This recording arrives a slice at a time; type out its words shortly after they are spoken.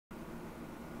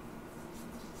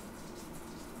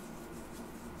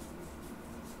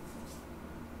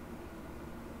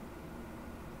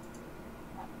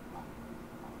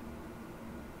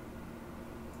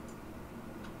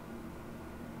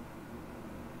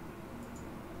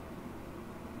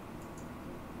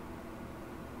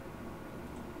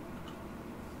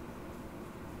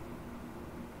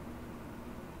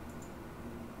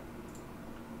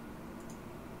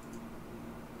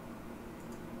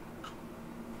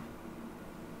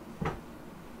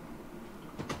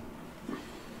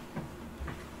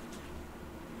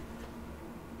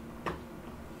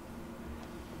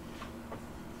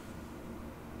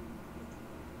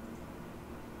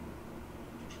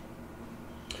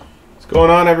Going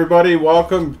on, everybody?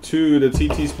 Welcome to the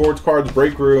TT Sports Cards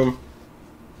Break Room.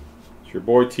 It's your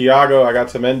boy Tiago. I got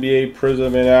some NBA Prizm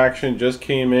in action. Just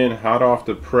came in hot off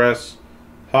the press,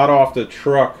 hot off the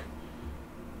truck.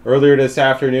 Earlier this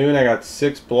afternoon, I got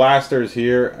 6 blasters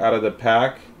here out of the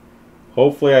pack.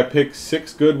 Hopefully, I picked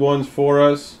 6 good ones for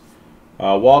us.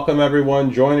 Welcome,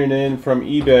 everyone joining in from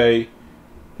eBay.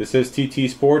 This is TT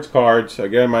Sports Cards.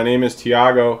 Again, my name is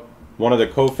Tiago, one of the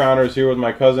co-founders here with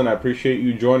my cousin. I appreciate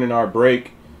you joining our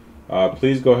break.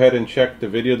 Please go ahead and check the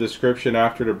video description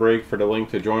after the break for the link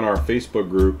to join our Facebook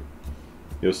group.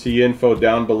 You'll see info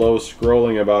down below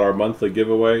scrolling about our monthly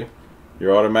giveaway.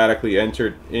 You're automatically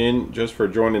entered in just for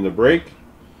joining the break.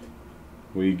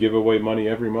 We give away money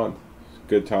every month. It's a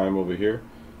good time over here.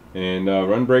 And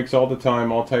run breaks all the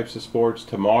time, all types of sports.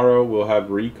 Tomorrow we'll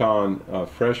have Recon, a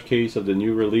fresh case of the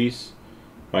new release.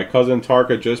 My cousin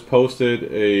Tarka just posted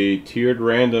a tiered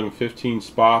random 15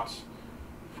 spots,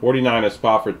 49 a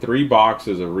spot for 3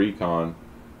 boxes of Recon.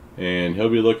 And he'll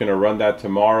be looking to run that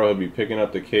tomorrow. He'll be picking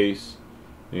up the case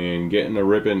and getting the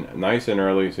ribbon nice and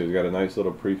early. So he's got a nice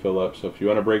little pre-fill up. So if you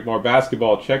want to break more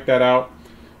basketball, check that out.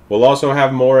 We'll also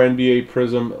have more NBA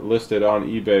Prizm listed on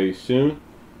eBay soon.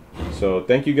 So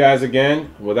thank you guys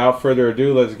again. Without further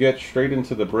ado, let's get straight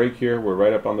into the break here. We're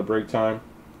right up on the break time.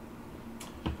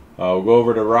 We'll go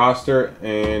over the roster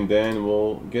and then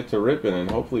we'll get to ripping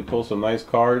and hopefully pull some nice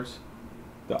cards.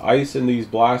 The ice in these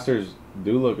blasters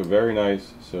do look very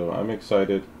nice, so I'm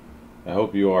excited. I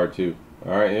hope you are too.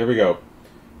 Alright, here we go.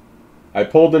 I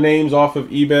pulled the names off of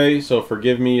eBay, so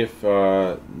forgive me if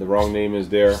the wrong name is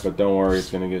there, but don't worry, it's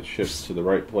going to get shipped to the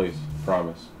right place, I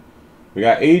promise. We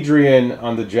got Adrian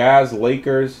on the Jazz,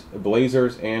 Lakers,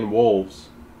 Blazers, and Wolves.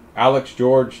 Alex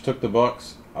George took the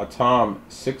Bucks. Tom,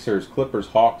 Sixers, Clippers,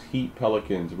 Hawks, Heat,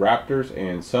 Pelicans, Raptors,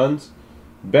 and Suns.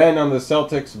 Ben on the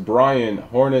Celtics, Brian,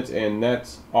 Hornets, and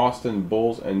Nets. Austin,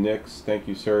 Bulls, and Knicks. Thank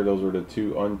you, sir. Those were the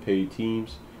 2 unpaid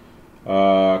teams.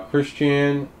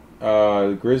 Christian,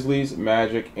 Grizzlies,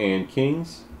 Magic, and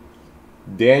Kings.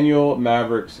 Daniel,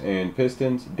 Mavericks, and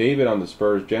Pistons. David on the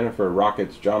Spurs. Jennifer,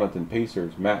 Rockets. Jonathan,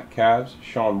 Pacers. Matt, Cavs.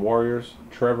 Sean, Warriors.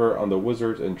 Trevor on the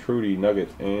Wizards. And Trudy,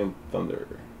 Nuggets, and Thunder.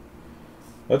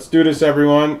 Let's do this,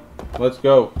 everyone. Let's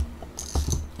go.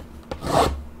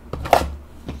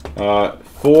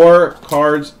 4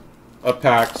 cards a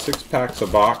pack, 6 packs a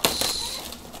box.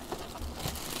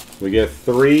 We get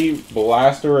 3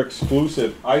 blaster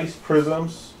exclusive ice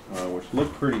prisms, which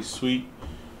look pretty sweet,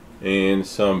 and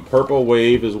some purple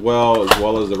wave as well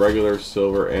as the regular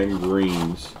silver and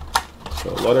greens. So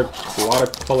a lot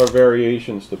of color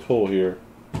variations to pull here.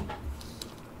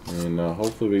 And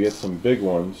hopefully we get some big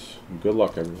ones. Good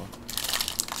luck, everyone.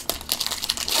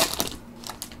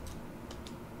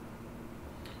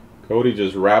 Cody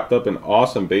just wrapped up an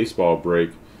awesome baseball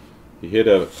break. He hit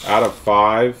a out of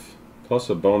 5 plus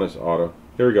a bonus auto.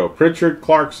 Here we go. Pritchard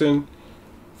Clarkson.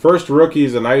 First rookie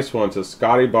is a nice one to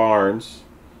Scotty Barnes.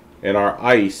 And our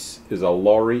ice is a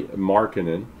Lauri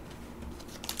Markkanen.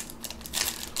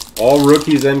 All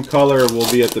rookies in color will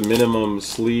be at the minimum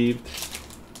sleeved.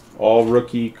 All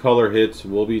rookie color hits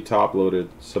will be top loaded.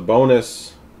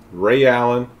 Sabonis, Ray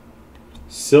Allen,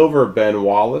 silver Ben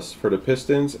Wallace for the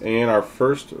Pistons, and our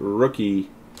first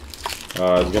rookie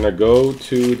is going to go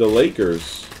to the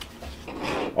Lakers.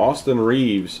 Austin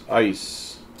Reeves,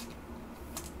 ice.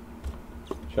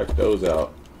 Check those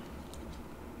out.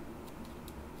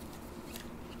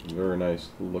 Very nice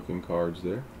looking cards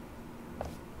there.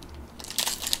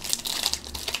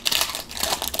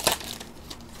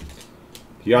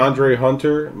 DeAndre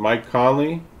Hunter, Mike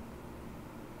Conley.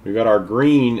 We got our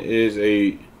green is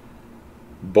a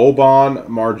Boban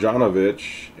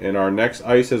Marjanovic. And our next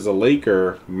ice is a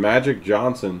Laker, Magic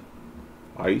Johnson.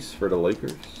 Ice for the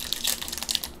Lakers.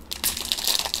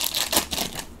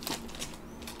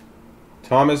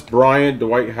 Thomas Bryant,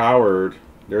 Dwight Howard.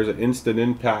 There's an instant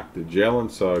impact to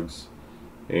Jalen Suggs.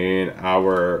 And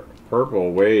our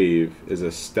purple wave is a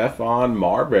Stephon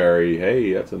Marbury.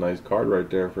 Hey, that's a nice card right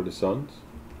there for the Suns.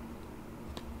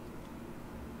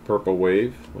 Purple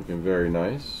wave, looking very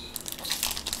nice.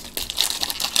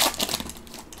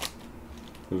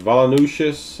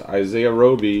 Valanushis, Isaiah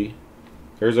Roby.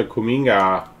 There's a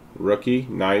Kuminga rookie,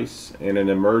 nice, and an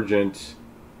emergent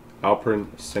Alperen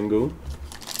Sengun.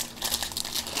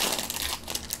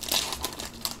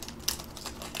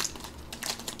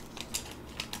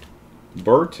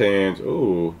 Bertans,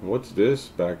 ooh, what's this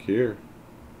back here?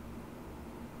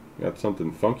 Got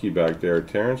something funky back there.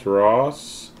 Terrence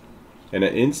Ross. And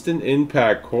an instant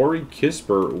impact Corey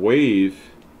Kispert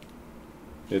wave.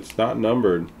 It's not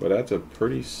numbered, but that's a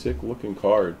pretty sick looking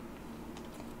card.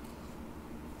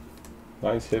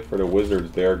 Nice hit for the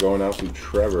Wizards there, going out to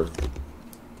Trevor.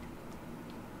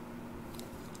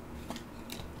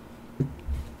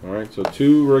 Alright, so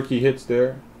 2 rookie hits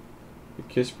there. The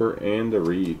Kisper and the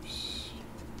Reeves.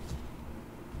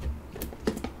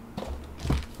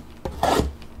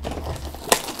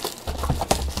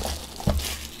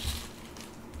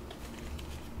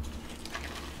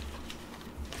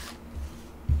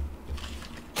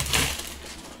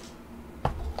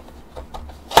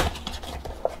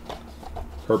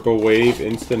 Purple Wave,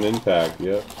 Instant Impact,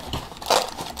 yep.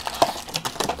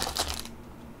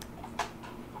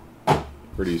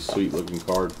 Pretty sweet looking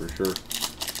card for sure.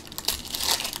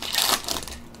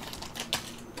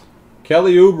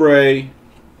 Kelly Oubre,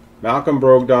 Malcolm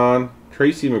Brogdon,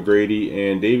 Tracy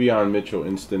McGrady, and Davion Mitchell,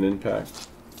 Instant Impact.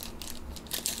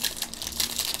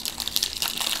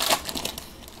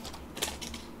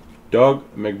 Doug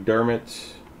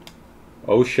McDermott,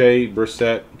 O'Shea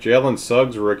Brissett, Jalen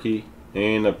Suggs rookie,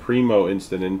 and a Primo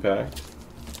Instant Impact.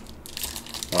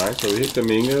 Alright, so we hit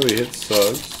Domingo, we hit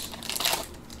Suggs.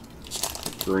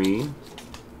 Green.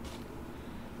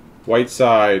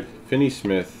 Whiteside, Finney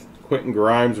Smith, Quentin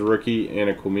Grimes rookie, and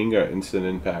a Kuminga Instant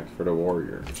Impact for the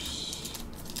Warriors.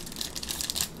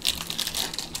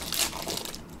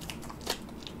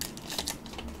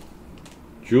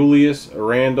 Julius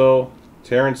Randle,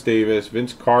 Terrence Davis,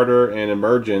 Vince Carter, and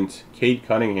Emergent, Cade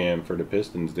Cunningham for the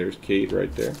Pistons. There's Cade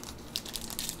right there.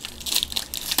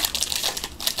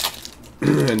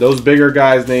 And those bigger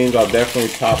guys' names, I'll definitely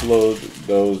top load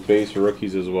those base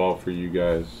rookies as well for you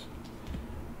guys.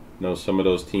 I know some of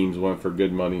those teams went for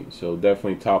good money, so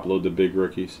definitely top load the big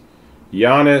rookies.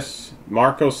 Giannis,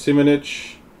 Marko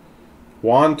Simonovic,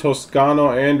 Juan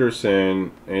Toscano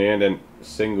Anderson, and then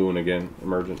Sengun again,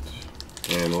 Emergent.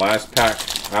 And last pack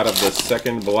out of the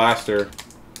second blaster,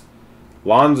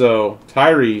 Lonzo,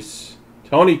 Tyrese,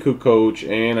 Tony Kukoc,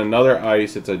 and another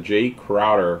ice. It's a Jay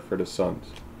Crowder for the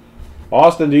Suns.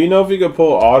 Austin, do you know if you could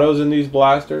pull autos in these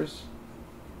blasters?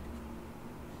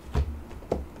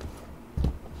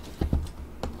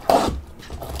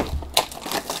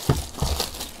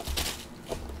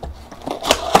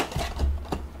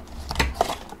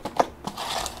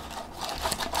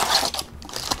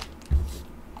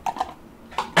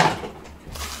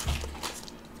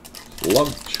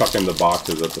 Love chucking the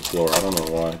boxes at the floor. I don't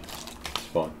know why. It's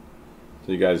fun.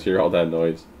 So you guys hear all that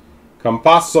noise.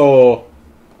 Campasso.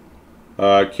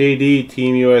 KD,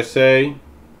 Team USA,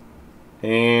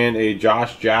 and a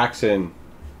Josh Jackson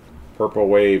Purple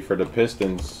Wave for the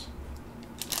Pistons.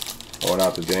 Going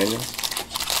out to Daniel.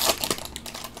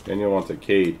 Daniel wants a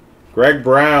Cade. Greg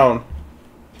Brown,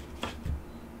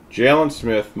 Jalen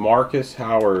Smith, Marcus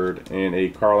Howard, and a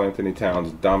Karl Anthony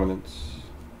Towns Dominance.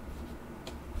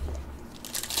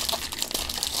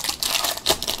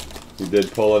 You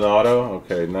did pull an auto?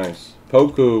 Okay, nice.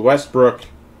 Poku, Westbrook,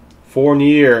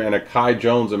 Fournier, and a Kai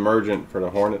Jones Emergent for the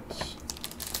Hornets.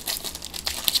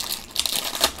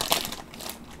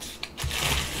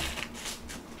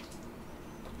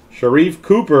 Sharif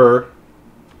Cooper,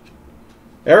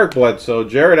 Eric Bledsoe,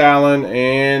 Jared Allen,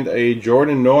 and a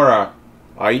Jordan Nora.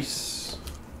 Ice.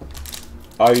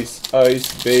 Ice,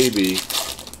 ice, baby.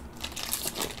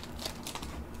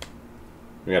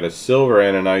 We got a silver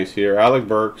and an ice here. Alec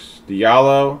Burks,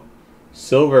 Diallo.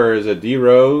 Silver is a D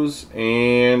Rose,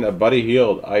 and a Buddy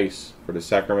Hield ice for the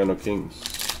Sacramento Kings.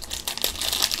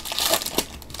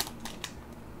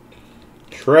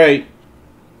 Trey,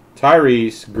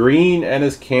 Tyrese, Green, and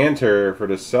his Cantor for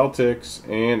the Celtics,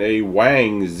 and a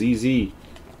Wang ZZ.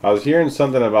 I was hearing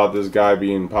something about this guy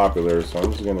being popular, so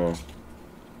I'm just gonna.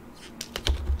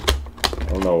 I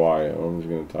don't know why. I'm just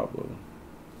gonna top load him.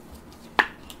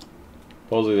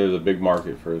 Supposedly there's a big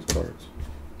market for his cards.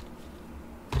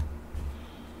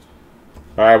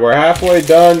 Alright, we're halfway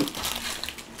done.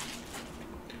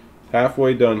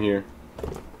 Halfway done here.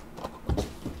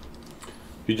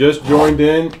 If you just joined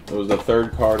in, it was the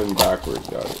third card in backwards.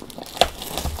 Got it.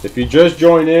 If you just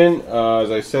joined in, as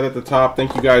I said at the top,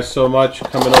 thank you guys so much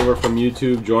coming over from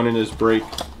YouTube, joining this break.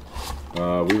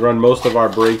 We run most of our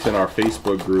breaks in our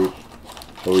Facebook group,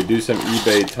 but we do some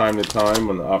eBay time to time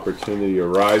when the opportunity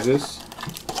arises.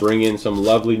 Bring in some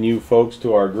lovely new folks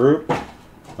to our group.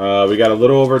 We got a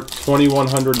little over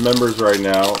 2,100 members right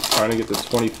now, trying to get to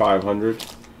 2,500.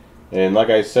 And like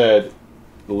I said,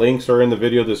 the links are in the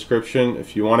video description.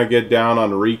 If you want to get down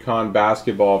on Recon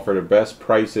Basketball for the best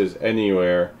prices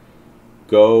anywhere,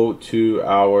 go to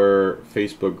our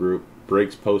Facebook group.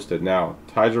 Breaks posted now.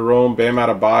 Ty Jerome, Bam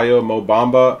Adebayo, Mo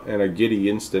Bamba, and a Giddey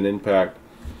Instant Impact.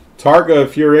 Targa,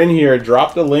 if you're in here,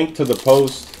 drop the link to the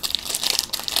post.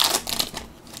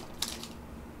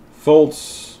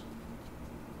 Fultz,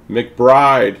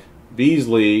 McBride,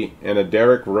 Beasley, and a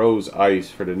Derrick Rose ice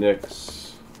for the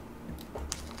Knicks.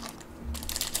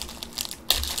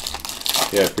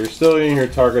 Yeah, if you're still in here,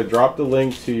 Targa, drop the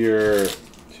link to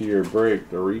your break,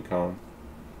 the recon.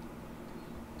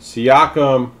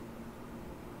 Siakam,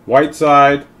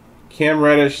 Whiteside, Cam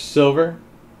Reddish, silver,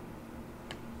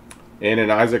 and an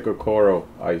Isaac Okoro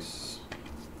ice.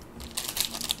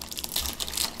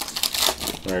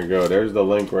 There you go. There's the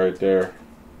link right there.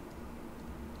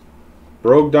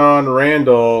 Brogdon,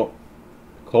 Randall,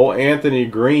 Cole Anthony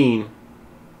Green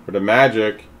for the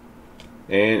Magic,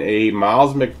 and a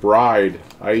Miles McBride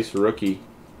ice rookie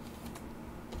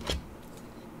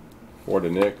for the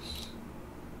Knicks.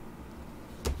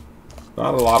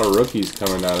 Not a lot of rookies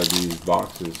coming out of these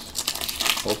boxes.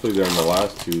 Hopefully they're in the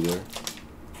last two there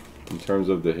in terms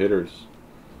of the hitters.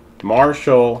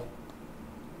 Marshall,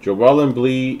 Joel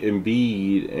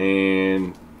Embiid,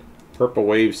 and Purple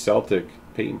Wave Celtic,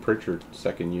 Peyton Pritchard,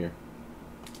 second year.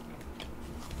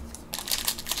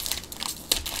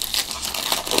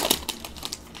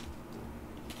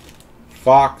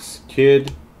 Fox,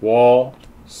 Kidd, Wall,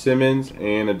 Simmons,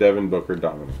 and a Devin Booker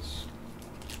dominance.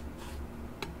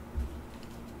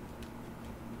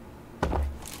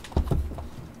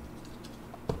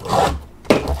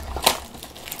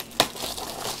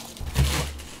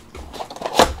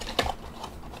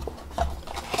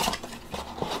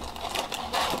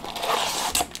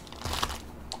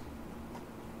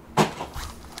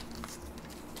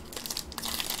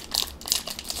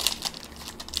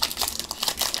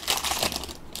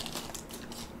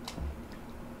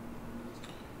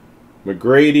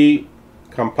 McGrady,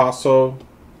 Campasso,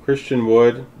 Christian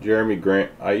Wood, Jeremy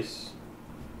Grant ice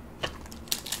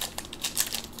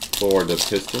for the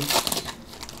Pistons.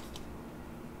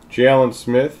 Jalen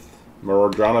Smith,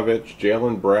 Marjanovic,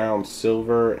 Jaylen Brown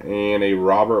silver, and a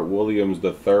Robert Williams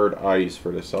III ice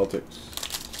for the Celtics.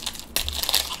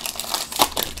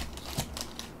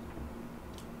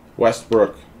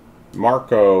 Westbrook,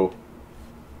 Marcus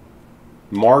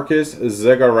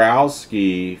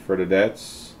Zegarowski for the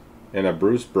Nets. And a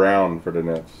Bruce Brown for the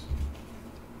Nets.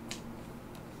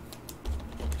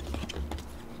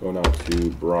 Going out to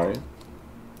Brian.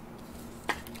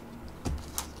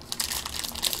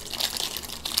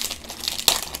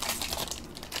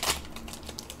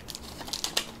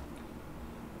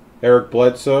 Eric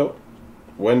Bledsoe,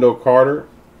 Wendell Carter,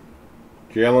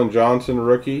 Jalen Johnson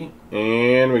rookie,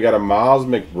 and we got a Miles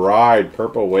McBride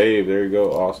Purple Wave. There you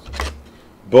go, Austin.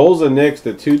 Bulls and Knicks,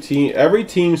 the two teams. Every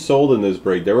team sold in this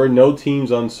break. There were no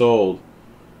teams unsold.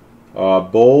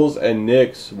 Bulls and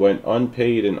Knicks went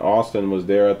unpaid, and Austin was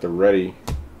there at the ready.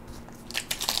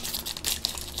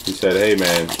 He said, "Hey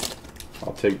man,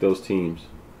 I'll take those teams."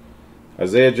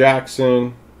 Isaiah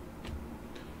Jackson,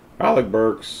 Alec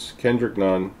Burks, Kendrick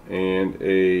Nunn, and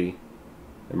a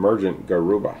emergent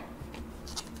Garuba.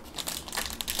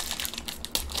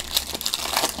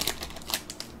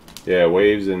 Yeah,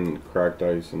 waves and cracked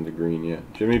ice and the green, yeah.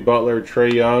 Jimmy Butler,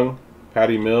 Trae Young,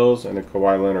 Patty Mills, and a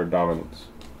Kawhi Leonard dominance.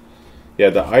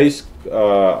 Yeah, the ice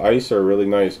are really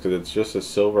nice because it's just a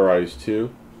silver ice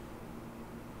too.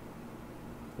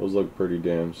 Those look pretty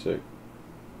damn sick.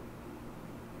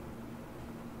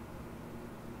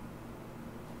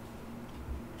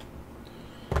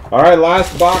 Alright,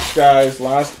 last box, guys.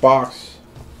 Last box.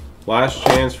 Last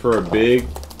chance for a big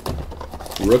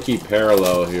rookie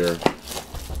parallel here.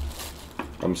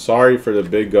 I'm sorry for the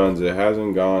big guns. It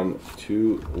hasn't gone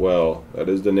too well. That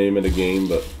is the name of the game,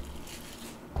 but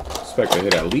I expect to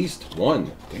hit at least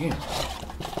one. Damn.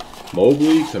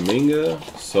 Mobley, Kuminga,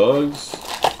 Suggs,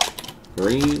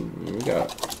 Green. We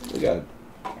got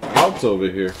outs over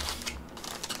here.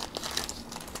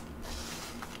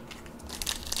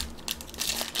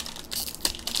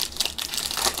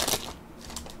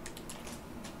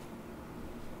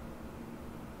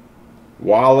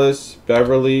 Wallace,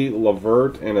 Beverly,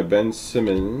 Levert, and a Ben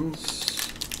Simmons.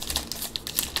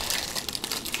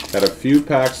 Got a few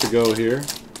packs to go here.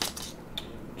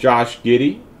 Josh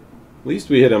Giddey. At least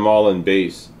we hit them all in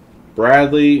base.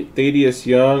 Bradley, Thaddeus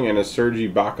Young, and a Serge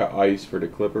Ibaka ice for the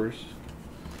Clippers.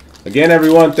 Again,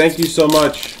 everyone, thank you so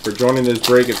much for joining this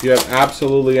break. If you have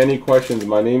absolutely any questions,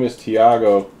 my name is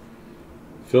Tiago.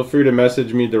 Feel free to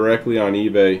message me directly on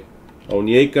eBay.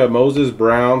 Onyeka, Moses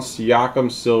Brown,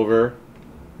 Siakam Silver,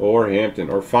 or Hampton,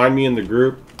 or find me in the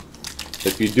group.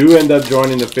 If you do end up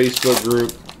joining the Facebook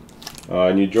group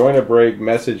and you join a break,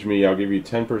 message me. I'll give you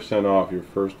 10% off your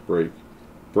first break.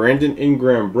 Brandon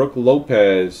Ingram, Brooke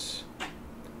Lopez,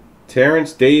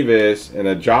 Terrence Davis, and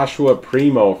a Joshua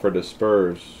Primo for the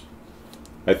Spurs.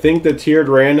 I think the tiered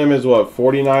random is what,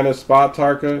 49 a spot,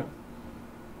 Tarka?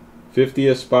 50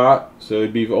 a spot, so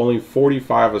it'd be only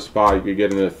 45 a spot. You could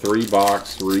get in a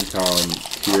 3-box recon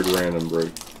tiered random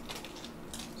break.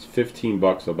 It's 15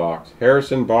 bucks a box.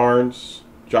 Harrison Barnes,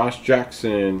 Josh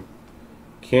Jackson,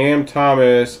 Cam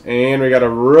Thomas, and we got a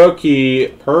rookie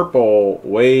purple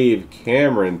wave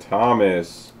Cameron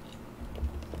Thomas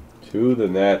to the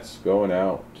Nets, going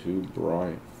out to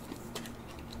Brian.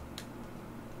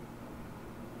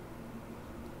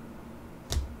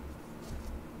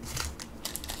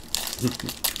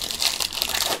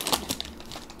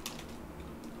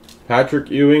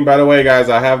 Patrick Ewing. By the way, guys,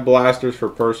 I have blasters for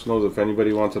personals. If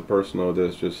anybody wants a personal of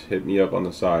this, just hit me up on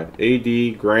the side.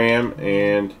 AD, Graham,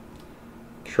 and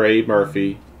Trey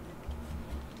Murphy.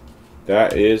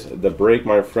 That is the break,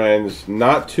 my friends.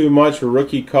 Not too much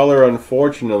rookie color,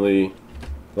 unfortunately.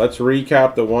 Let's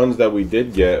recap the ones that we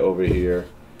did get over here.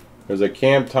 There's a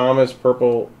Cam Thomas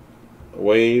purple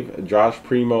wave, Josh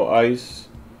Primo ice,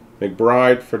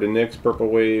 McBride for the Knicks purple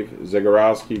wave,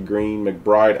 Zagorowski green,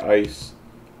 McBride ice,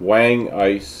 Wang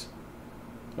ice,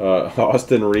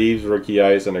 Austin Reeves rookie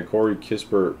ice, and a Corey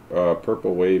Kispert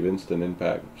purple wave instant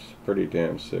impact. Pretty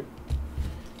damn sick.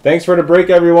 Thanks for the break,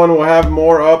 everyone. We'll have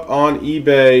more up on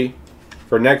eBay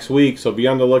for next week, so be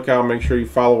on the lookout. Make sure you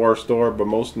follow our store, but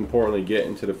most importantly, get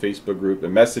into the Facebook group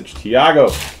and message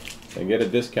Tiago and get a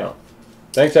discount.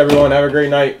 Thanks, everyone. Have a great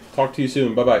night. Talk to you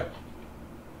soon. Bye-bye.